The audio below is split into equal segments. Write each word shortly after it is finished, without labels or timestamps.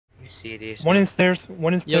see this. One in stairs.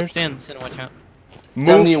 One in Yo, stairs. stand, watch out.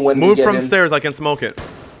 Tell me when they Move get from in. stairs. I can smoke it.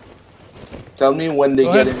 Tell me when they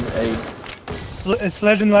Go get ahead. in A.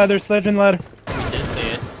 Sledge and ladder. Sledge and ladder. Didn't see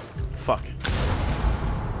it. Fuck.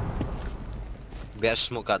 We have to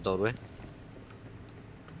smoke that doorway.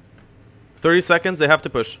 30 seconds. They have to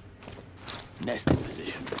push. Nesting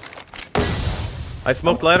position. I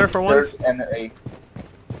smoked ladder for once. Stairs and A.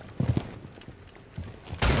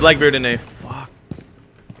 Blackbeard in A. Fuck.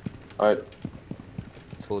 Alright.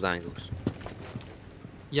 Full angles.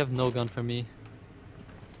 You have no gun for me.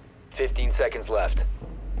 15 seconds left.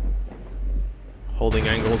 Holding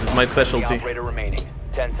angles is my The specialty. operator remaining.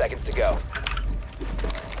 10 seconds to go.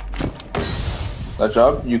 Good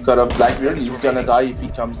job. You cut off Blackbeard. He's gonna die if he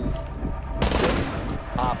comes in.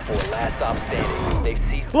 Op 4, last stop standing. They've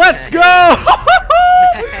ceased. Let's go!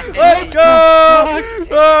 Let's go!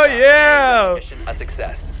 Oh yeah! Mission a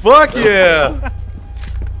success. Fuck yeah!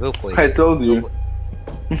 Real quick. I told you.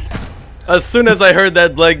 As soon as I heard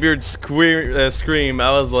that Blackbeard scream,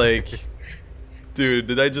 I was like, dude,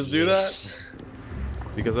 did I just do that?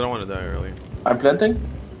 Because I don't want to die early. I'm planting.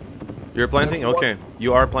 You're planting? Okay.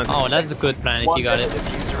 You are planting. Oh, that's a good plan if you got it.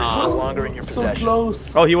 Diffuser is no longer in your So possession.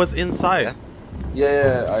 close. Oh, he was inside.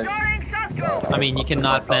 Yeah, I mean, you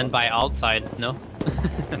cannot plan by outside, no?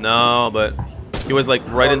 No, but he was like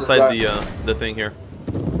right inside the thing here.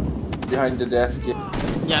 behind the desk.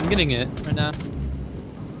 Yeah, I'm getting it right now.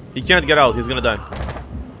 He can't get out. He's gonna die.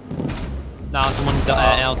 Now someone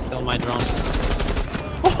else killed my drone.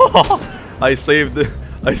 I saved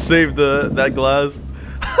that glass.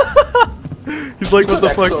 He's like, what the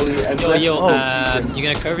fuck? Yo, Oh. you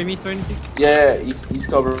gonna cover me, or anything? Yeah, he's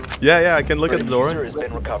covered. Yeah, I can look at the door. Diffuser has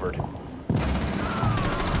been recovered.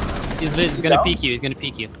 He's gonna peek you. He's gonna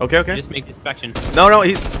peek you. Okay. Just make the inspection. No,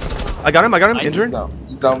 he's. I got him. Nice. Injured.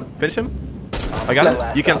 He's down. Finish him. I got him.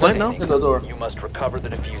 You can plant now. In the door. You must recover the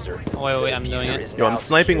diffuser. Oh, wait, I'm doing Diffuser it. is Yo, I'm now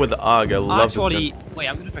sniping with the AUG. I love Actually, this wait,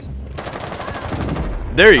 I'm gonna press. gun.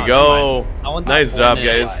 There you Oh, go. I want Nice that job, one,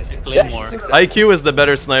 guys. Claymore. IQ is the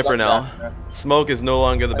better sniper now. Smoke is no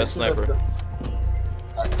longer the best sniper.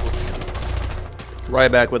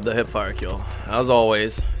 Right back with the hip fire kill. As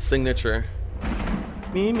always, signature.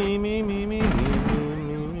 Me.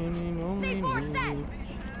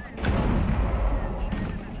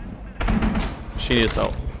 She needs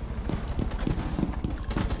help.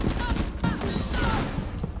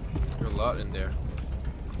 There's a lot in there.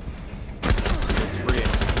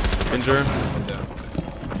 Injure.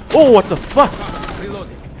 Oh, what the fuck?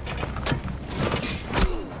 Reloading.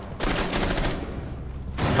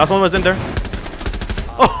 Last one was in there.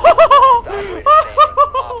 Op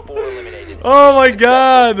 4 eliminated. Oh my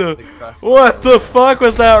god! What the fuck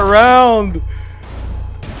was that round?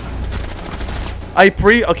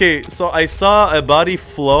 Okay, so I saw a body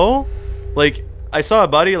flow, like I saw a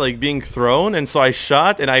body like being thrown, and so I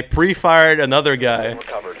shot and I pre-fired another guy.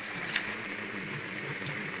 Recovered.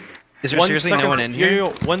 Is there seriously no one in here?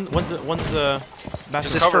 One's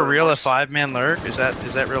Is this for real a 5-man lurk? Is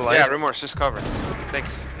that real life? Yeah, remorse, just cover.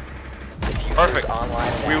 Thanks. Diffuser Perfect. is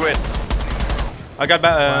online We now. win. I got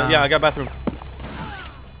yeah, I got bathroom.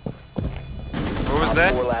 What was Op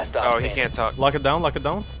that? 4 last stop Oh, he standing. can't talk. Lock it down, lock it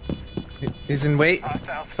down. He's in wait.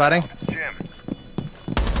 Spotting. Damn.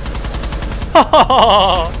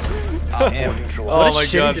 Oh my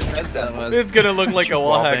shitty god. defense that was. It's gonna look like a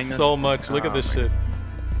wall hack bang this. so much. Look at this shit.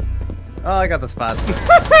 Oh, I got the spot.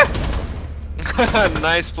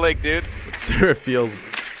 Nice flick, dude. Sarah feels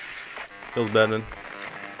bad, man.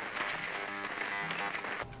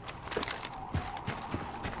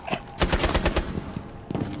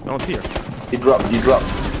 No one's here. He dropped.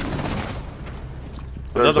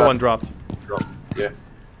 Another one dropped. Yeah.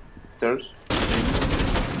 Stairs.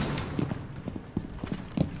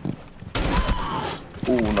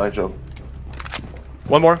 Ooh, nice job.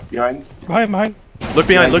 One more. Behind. Behind. Look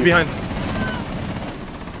behind, look behind.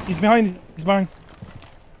 He's behind. He's behind.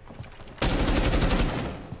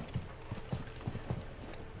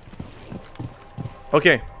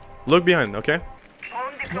 Okay. Look behind, okay?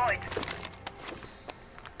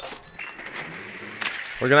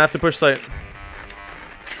 We're gonna have to push site.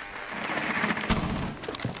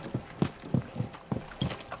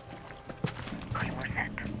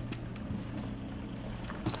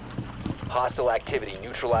 Hostile activity.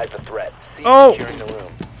 Neutralize the threat. Cease Oh! securing the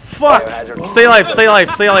room. Fuck! Stay alive, stay alive,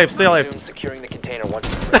 stay alive, stay Resume alive. securing the container once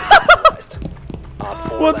the threat is neutralized. Op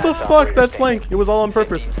 4 What the last fuck? operator That standing. flank. It was all on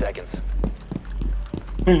purpose. 15 seconds.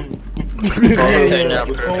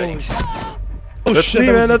 Oh That's shit, me,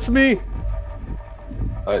 that man. was- That's me.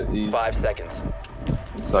 He's 5 seconds.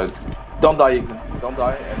 inside. Don't die, Ethan. Don't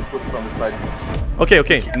die and push from the side. Okay,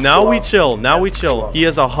 okay. Now we chill. Now we chill. He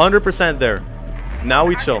is 100% there. Now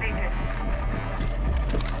we chill.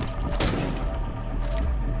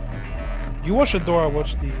 You watch the door, I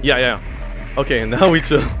watch the... Yeah, yeah. Okay, now we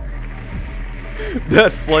chill.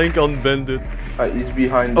 That flank on Bandit. He's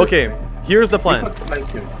behind. Okay, here's the plan. You could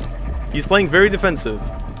flank him. He's playing very defensive.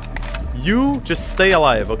 You just stay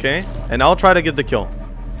alive, okay? And I'll try to get the kill.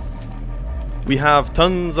 We have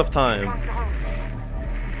tons of time.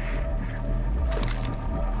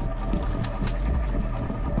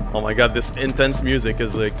 Oh my god, this intense music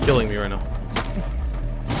is like killing me right now.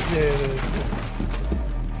 Yeah, it is.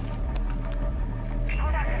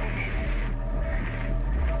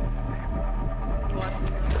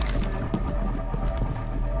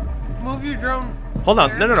 Move your drone. Hold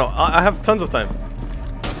on, no, no, no. I have tons of time.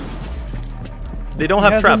 They don't He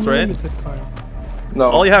have has traps, right? unlimited time.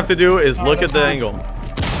 No. All you have to do is look at the angle.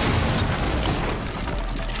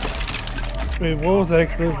 Wait, what was that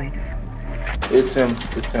explosion? It's him.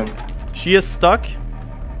 It's him. She is stuck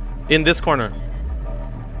in this corner.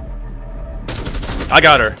 I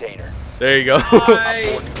got her. Container. There you go.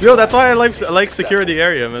 Yo, that's why I like security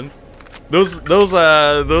area, man. Those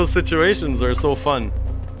situations are so fun.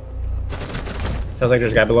 Sounds like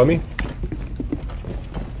there's a guy below me.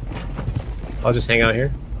 I'll just hang out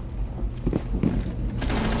here.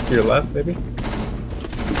 To your left, maybe.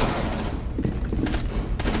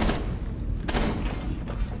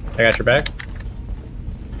 I got your back.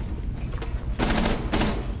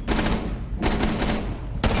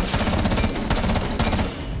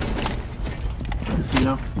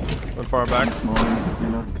 Casino. One far back.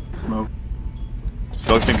 Smoke.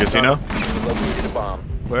 Smokes in casino? Located a bomb.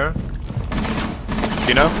 Where?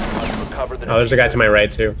 Casino? Recover the Oh, there's a guy to my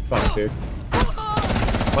right too. Fuck, dude.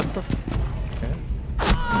 What the? Okay.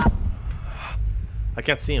 I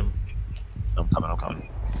can't see him. I'm coming, I'm coming.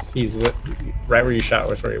 He's right where you shot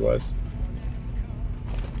was where he was.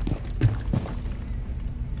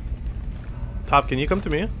 Top, can you come to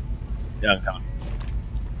me? Yeah, I'm coming.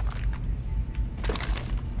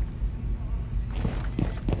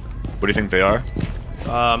 What do you think they are?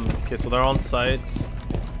 Okay, so they're on sites.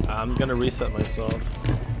 I'm gonna reset myself.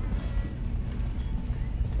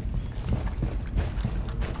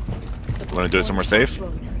 Want to do it somewhere safe?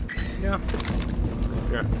 Yeah.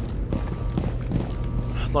 Here.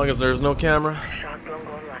 As long as there's no camera.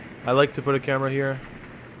 I like to put a camera here.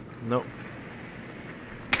 Nope.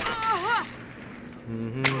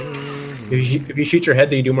 If you shoot your head,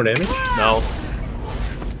 do you do more damage? No.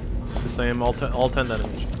 The same, all 10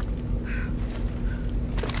 damage.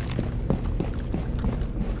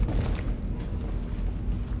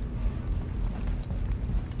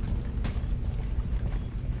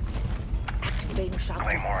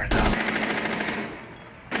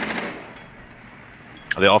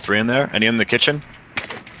 Are they all three in there? Any in the kitchen?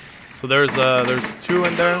 So there's 2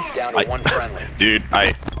 in there. Down to one friendly. Dude,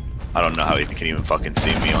 I don't know how he can even fucking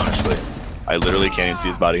see me, honestly. I literally can't even see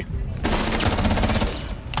his body.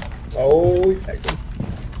 Oh, he tagged him.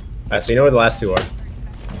 Alright, so you know where the last two are.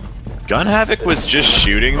 Gun Havoc was just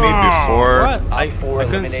shooting me before. What? I Op4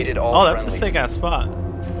 couldn't see. eliminated all Oh, that's a friendly. sick ass spot.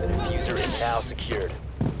 The diffuser is now secured.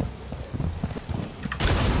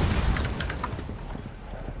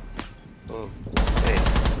 Oh. Hey.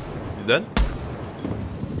 You dead?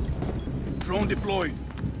 Drone deployed.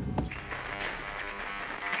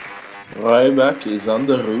 Ryback is on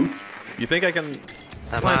the roof. You think I can?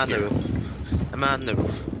 I'm plant on the here? roof. I'm on the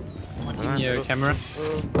roof. In your camera.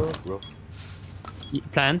 Roof.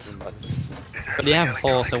 Plant. But they have a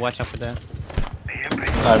hole, so watch out for that.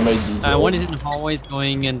 I made these. One is in the hallways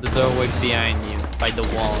going in the doorway behind you, by the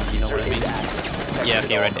wall, you know what I mean? Yeah,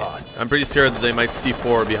 okay, right there. I'm pretty sure that they might see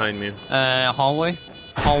 4 behind me. Hallway.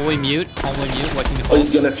 Hallway mute, watching the Oh, hole.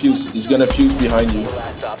 he's gonna fuse. He's gonna fuse behind you.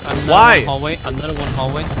 Another Why? one hallway, another one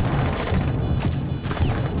hallway.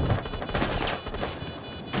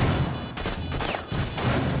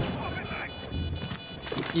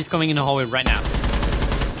 He's coming in the hallway right now.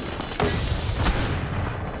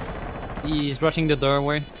 He's rushing the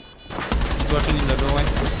doorway. He's rushing in the doorway.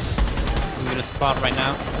 I'm gonna spot right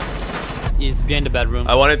now. He's behind the bedroom.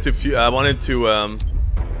 I wanted to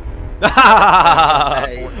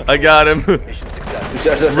I got him.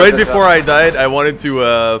 Right before I died, I wanted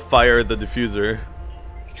to fire the diffuser.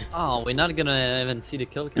 Oh, we're not gonna even see the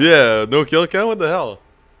kill cam. Yeah, no kill cam? What the hell?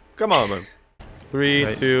 Come on, man.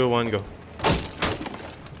 3, 2, 1, go.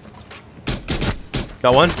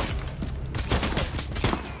 Got one.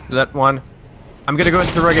 That one. I'm gonna go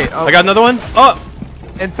interrogate. Oh, I got another one. Oh!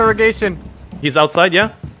 interrogation. He's outside,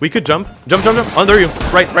 yeah? We could jump. Jump, jump, jump. Under you.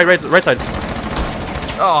 Right side.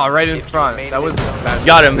 Oh, right in front. That was bad.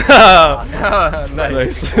 Got him.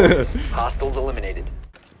 Nice. Nice. Hostiles eliminated.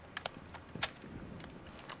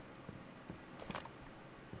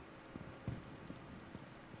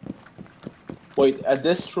 Wait, I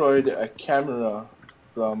destroyed a camera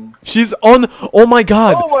from... She's on. Oh my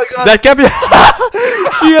god. Oh my god. That captain.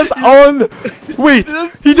 She is on. Wait.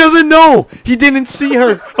 He doesn't know. He didn't see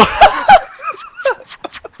her.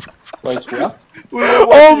 Wait, what?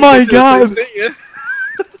 Oh my god.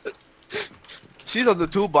 She's on the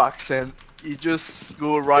toolbox and you just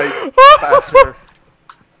go right past her.